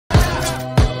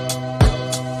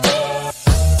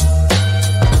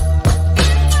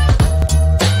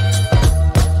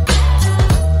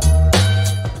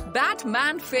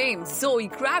fame Zoe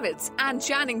Kravitz and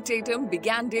Channing Tatum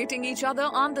began dating each other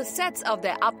on the sets of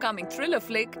their upcoming thriller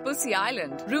flick, Pussy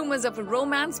Island. Rumors of a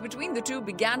romance between the two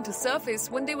began to surface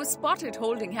when they were spotted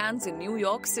holding hands in New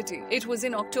York City. It was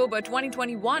in October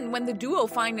 2021 when the duo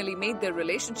finally made their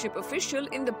relationship official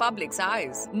in the public's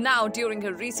eyes. Now, during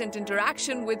her recent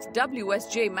interaction with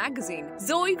WSJ magazine,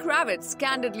 Zoe Kravitz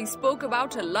candidly spoke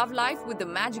about her love life with the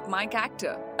Magic Mike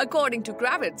actor. According to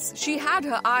Kravitz, she had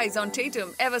her eyes on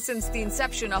Tatum ever since the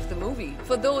inception of the movie.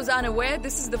 For those unaware,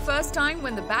 this is the first time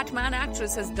when the Batman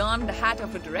actress has donned the hat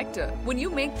of a director. When you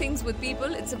make things with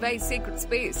people, it's a very sacred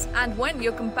space. And when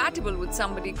you're compatible with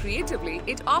somebody creatively,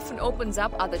 it often opens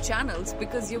up other channels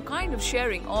because you're kind of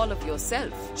sharing all of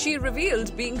yourself. She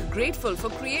revealed being grateful for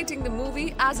creating the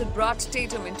movie as it brought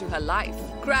Tatum into her life.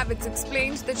 Kravitz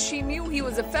explained that she knew he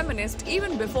was a feminist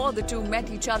even before the two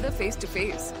met each other face to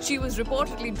face. She was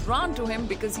reportedly drawn to him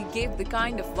because he gave the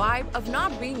kind of vibe of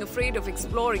not being afraid of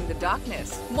exploring the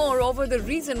darkness. Moreover, the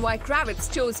reason why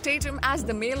Kravitz chose Tatum as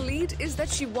the male lead is that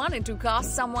she wanted to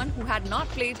cast someone who had not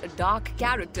played a dark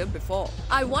character before.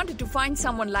 I wanted to find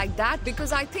someone like that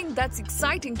because I think that's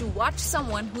exciting to watch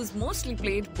someone who's mostly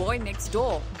played boy next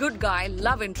door, good guy,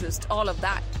 love interest, all of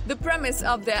that. The premise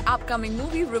of their upcoming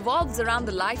movie revolves around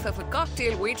the life of a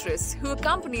cocktail waitress who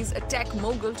accompanies a tech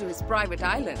mogul to his private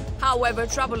island. However,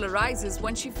 trouble arises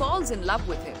when she falls in love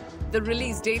with him. The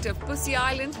release date of Pussy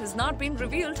Island has not been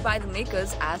revealed by the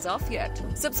makers as of yet.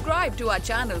 Subscribe to our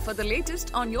channel for the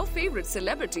latest on your favorite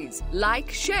celebrities.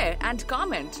 Like, share and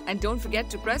comment. And don't forget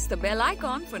to press the bell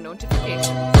icon for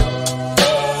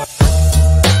notifications.